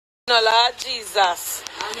No, Lord Jesus.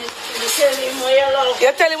 And you tell him what you love. You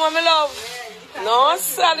tell him what me love? Yeah, no,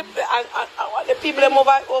 sir. The people them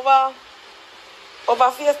over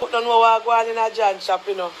Facebook don't know what I go on in a John shop,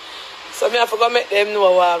 you know. So me have to go make them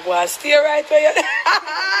know what I go on. Stay right where you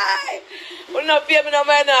will not pay me no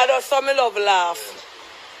mind now, so me love laugh.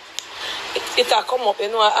 It'll come up, you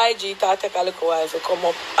know, IG, it'll take a little while to come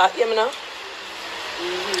up. You know?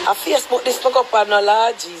 A Facebook, this look up on no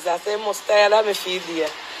Lord Jesus. They must tired of me feed there.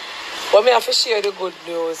 But me have to share the good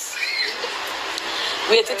news.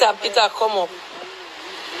 Wait, it'll come up.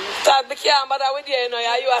 Start be careful with you, you know.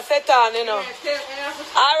 You are Satan, you know.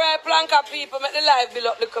 Alright, Planka people, make the life build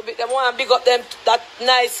up a little bit. They want to big up them, that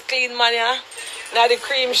nice, clean man, yeah? Now the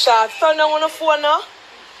cream shot. Turn them on the phone now.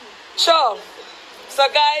 Sure. So,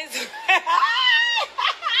 guys.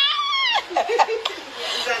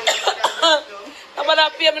 Nobody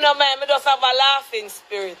pay me no mind. I just have a laughing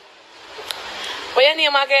spirit. What's your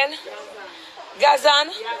name again?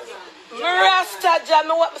 Gazan? Rasta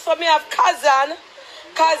Jam. So me have Kazan,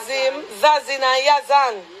 Kazim, Zazin, and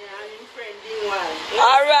Yazan.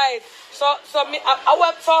 Alright. So me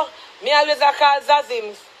always call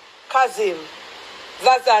Zazim, Kazim.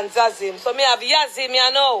 Zazan, Zazim. So me have Yazim,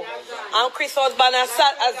 you know. And Chris husband a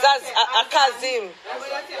Kazim.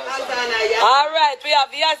 Alright, we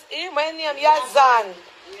have Yazim. My name Yazan.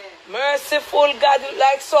 Merciful God,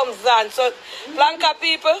 like some Zan. So, Planka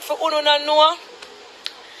people, for who don't know,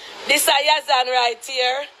 this is Yazan right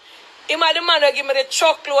here. Him are the man who give me the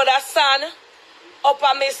truckload of sand up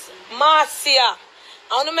on Miss Marcia.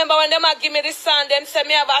 I remember when them give me the sand, them say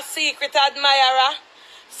me have a secret admirer.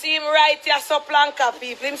 See him right here, so Planka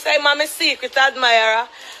people. Him say, I'm a secret admirer.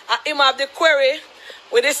 And him have the query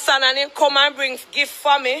with his son and him come and bring gift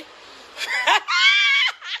for me.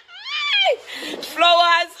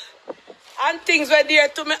 Flowers and things were there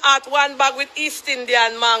to me at one bag with East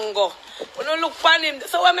Indian mango. When you look on him,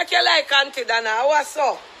 so what make you like Aunty Donna? What's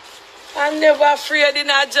so? I'm never afraid in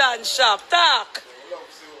a John shop. Talk.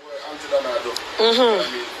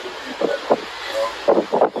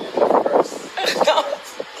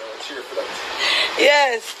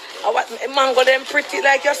 Yes. I want mango them pretty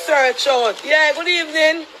like your search out. Yeah, good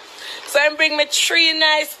evening. So I'm bring me 3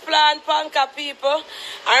 nice plant Planka people.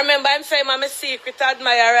 I remember I'm saying I'm a secret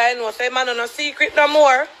admirer. I know. So I'm no secret no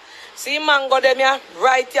more. See mango them here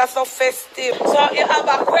right here so festive. So you have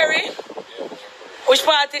a query. Which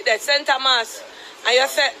part is that? St. Thomas. And you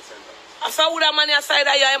said, I saw who that man aside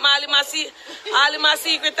of you. I'm all my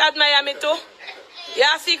secret admire me too. You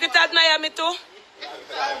a secret admire me too?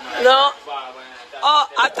 No.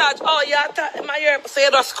 Oh, yeah, my ear. So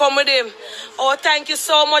you just come with him. Oh, thank you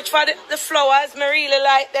so much for the flowers. I really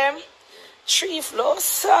like them. 3 flowers,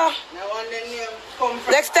 sir.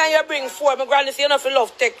 Next time you bring 4, my granny say you know if you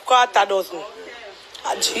love take 1/4 dozen.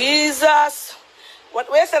 Jesus.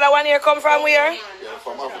 Where said that one here come from where? Yeah,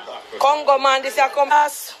 from Africa. Congo man, this here come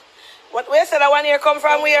us. Where said that one here come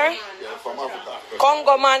from where? Yeah, from Africa.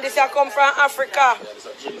 Congo man, this here come from Africa.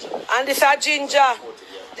 And this is ginger.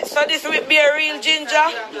 So this will be a real ginger?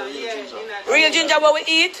 Real ginger what we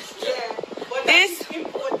eat? This?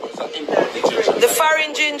 The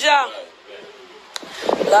foreign ginger.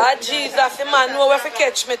 Lord Jesus, the man know where to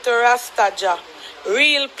catch me to Rastaja.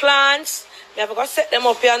 Real plants. I have to set them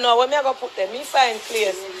up here now. Where am I going to put them? In fine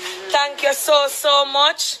place. Thank you so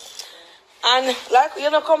much. And like you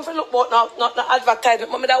know, come for look about not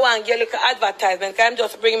advertisement. But I don't want to get a little advertisement. Because I'm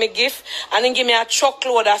just bring me gift and then give me a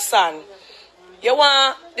truckload of sand. You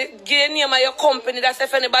want to give the name of your company. That's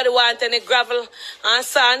if anybody want any gravel and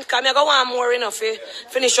sand. Because I want more enough to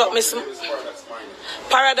finish up my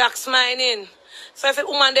Paradox Mining. So if a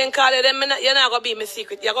woman then call them, you're not going to be my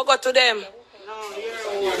secret. You're going to go to them.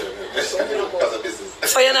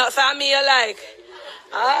 So you know, so me you like.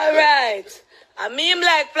 Alright. And me him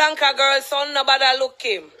like Planka girl, so nobody look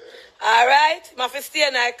him. Alright? I have to stay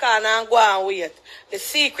in the corner and go and wait. The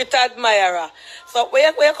secret admirer. So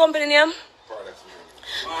where your company name?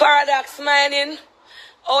 Paradox Mining.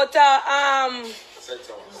 Out of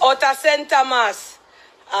St. Thomas.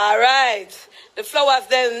 Alright. The flowers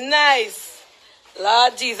they're nice.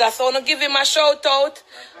 Lord Jesus. So I want to give him a shout out.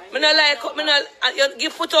 I don't like you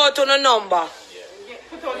put out on a number.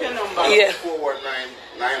 Put out your number. Yeah.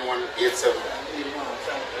 419-9187.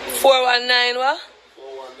 419 what?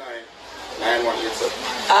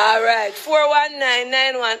 419-9187. Alright,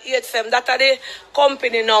 419-9187. That's the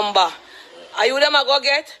company number. Are you them a go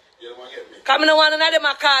get? You don't want to get me. Because I don't want none of them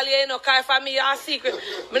a call you, because for me a secret. I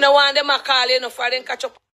don't want them a call you, for them catch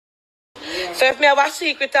up. Yeah. So if me have a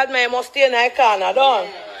secret, I must stay in the corner, don't?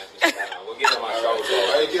 We'll give them a shout out.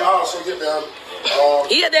 You can also get them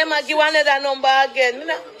Yeah, they might give another number again.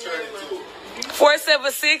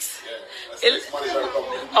 476.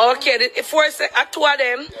 Okay, the 2 of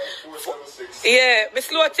them. Yeah, Miss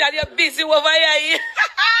Lotian, you're busy over here.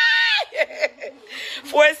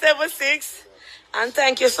 476. And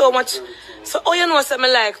thank you so much. So, you know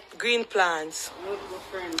something like green plants?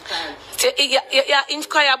 Yeah,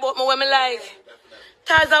 inquire about me what I like.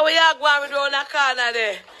 That's how we are going around the corner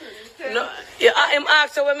there. No, yeah, I'm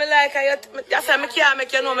asking what I like. That's why I can't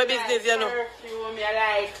make you know my business, you know.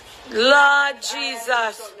 Lord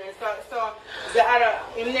Jesus. So the other,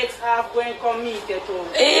 in next half going to come meet you too.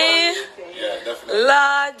 Yeah, definitely.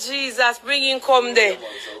 Lord Jesus, bring him come there.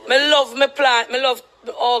 Me love my plant. Me love,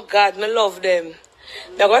 oh God, me love them.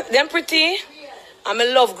 Them pretty. And me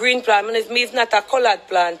love green plant. Me is not a colored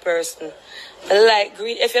plant person. I like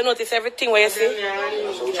green. If you notice everything what you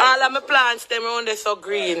see, all of my plants them around there so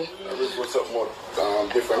green. What's up more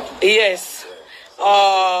different? Yes. Says a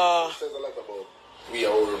lot about we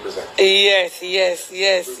are all represent. Yes.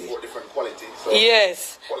 Different qualities. So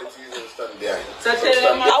yes. Qualities and stand behind. So tell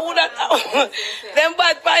them I would not. Them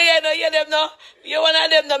bad pie, no, you them no. You one of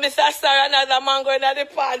them no, Mr. Star, another mango in the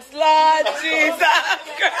pants. Lord Jesus.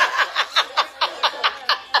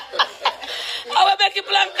 I will make you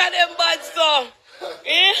plank on them bad so.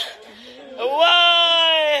 Eh?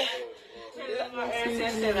 Why?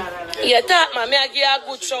 Yeah, talk man, me I give you a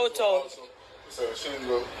good shout out. So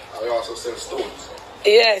shingle, I also sell stones.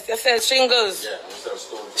 Yes, you sell shingles. Yeah, we sell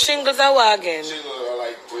stones. Shingles are what again? Shingles are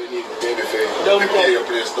like we need baby for prepare your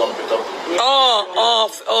place, dump it up.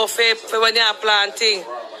 For when you are planting.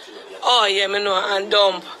 Oh, yeah, me know, and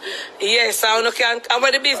dump. Yes, I can. I'm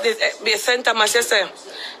with the business, be a center, man, you say.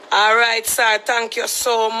 All right, sir, thank you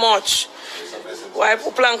so much. Why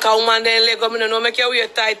put plank a woman, then Lego, me don't know, make you wear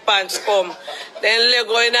tight pants come. Then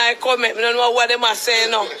Lego, in I comment, me don't know what them are saying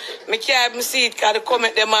now. Me can't even see it, because the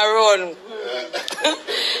comment them are run.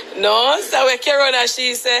 No, so we can run, as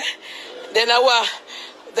she say. Then why,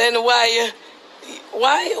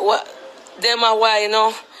 what, them are why, you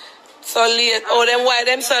know? So late. Oh, them why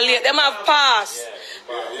them so late? Them have passed.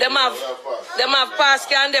 Them have passed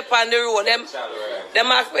can dip on the road. Them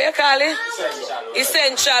have what you call it?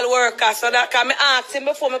 Essential workers. So that can me ask him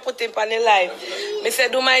before me put him on the line. Me say,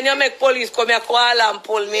 do mind you make police come here call and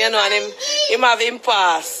pull me, you know, and him have him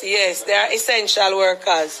pass. Yes, they are essential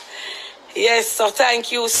workers. Yes, so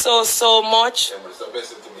thank you so much.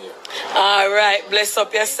 All right, bless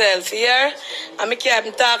up yourself here. And I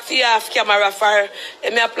can't talk to you off camera for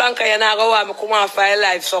me a plank and I go want me come on for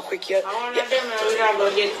live so quick. I want them to go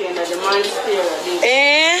get you the man still.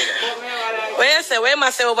 Where you say? Where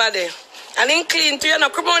must say over there? And in clean to you know,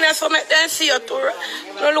 come on here so make them see you too.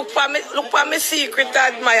 No look for me secret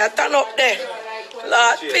admire. Turn up there.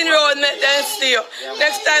 Lord, pin round make them see you.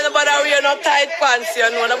 Next time nobody wear no tight pants, you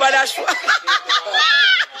know, nobody show.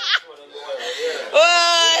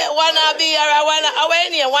 Oh, wannabe,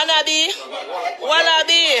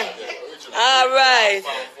 wannabe. All right.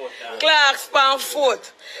 Clark's pound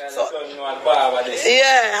foot. So,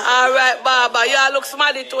 yeah, all right, Baba. You look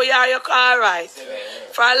smarty too. You're all right.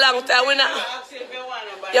 For a long time, we not.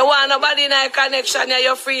 You want nobody in a connection,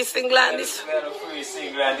 you're free England.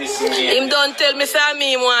 Him don't tell me say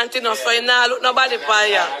me want to know, so he not look nobody for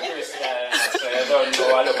you.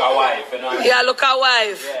 Yeah, look a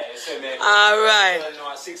wife. All right.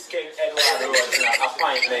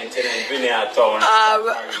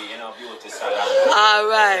 All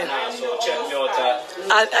right.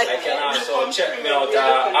 I can also check me out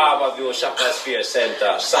at Harborview Shoppers Fair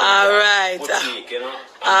Center. All right. Boutique, you know.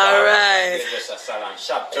 All right.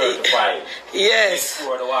 Shop 35. Yes.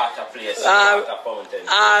 Explore the water place, the water fountain.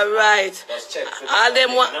 All right. Just check all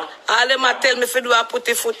them tell me if you do I put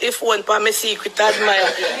the phone for my secret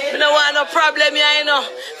admire. You don't want no problem here, you know.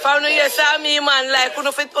 From the years I me man like you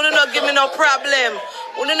don't give me no problem.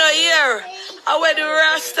 You don't hear. I wear the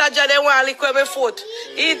rasta they want to lick my foot.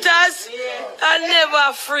 Eaters, I'm never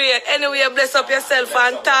afraid. Anyway, bless up yourself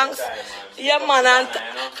and thanks. Yeah, man. And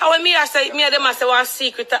how me I say, me and them I say one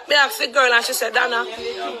secret. Me ask the girl and she said, Donna. And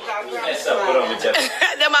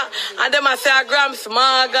them I say a Grams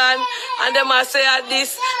Morgan. And them I say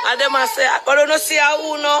this. And them I say, but I don't see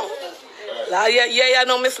who no. Yeah,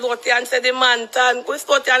 no, Miss Lotian said the man turn. Miss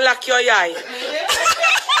Lotian lock your eye.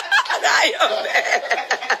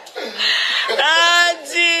 Ah,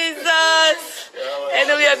 Jesus.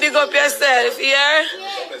 Anyway, big up yourself here.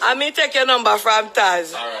 And me take your number from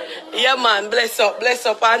Taz. Yeah, man, bless up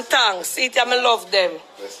and thanks. See it, I love them.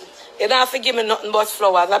 You don't have to give me nothing but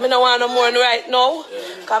flowers. I don't want no more right now.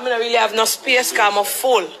 Because I don't really have no space because I'm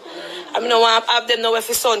full. I mean, I want to have them know if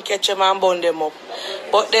the sun catch them and burn them up.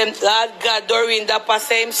 But them, Lord God, Doreen, that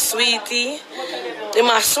same sweetie, they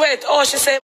must sweat. Oh, she said.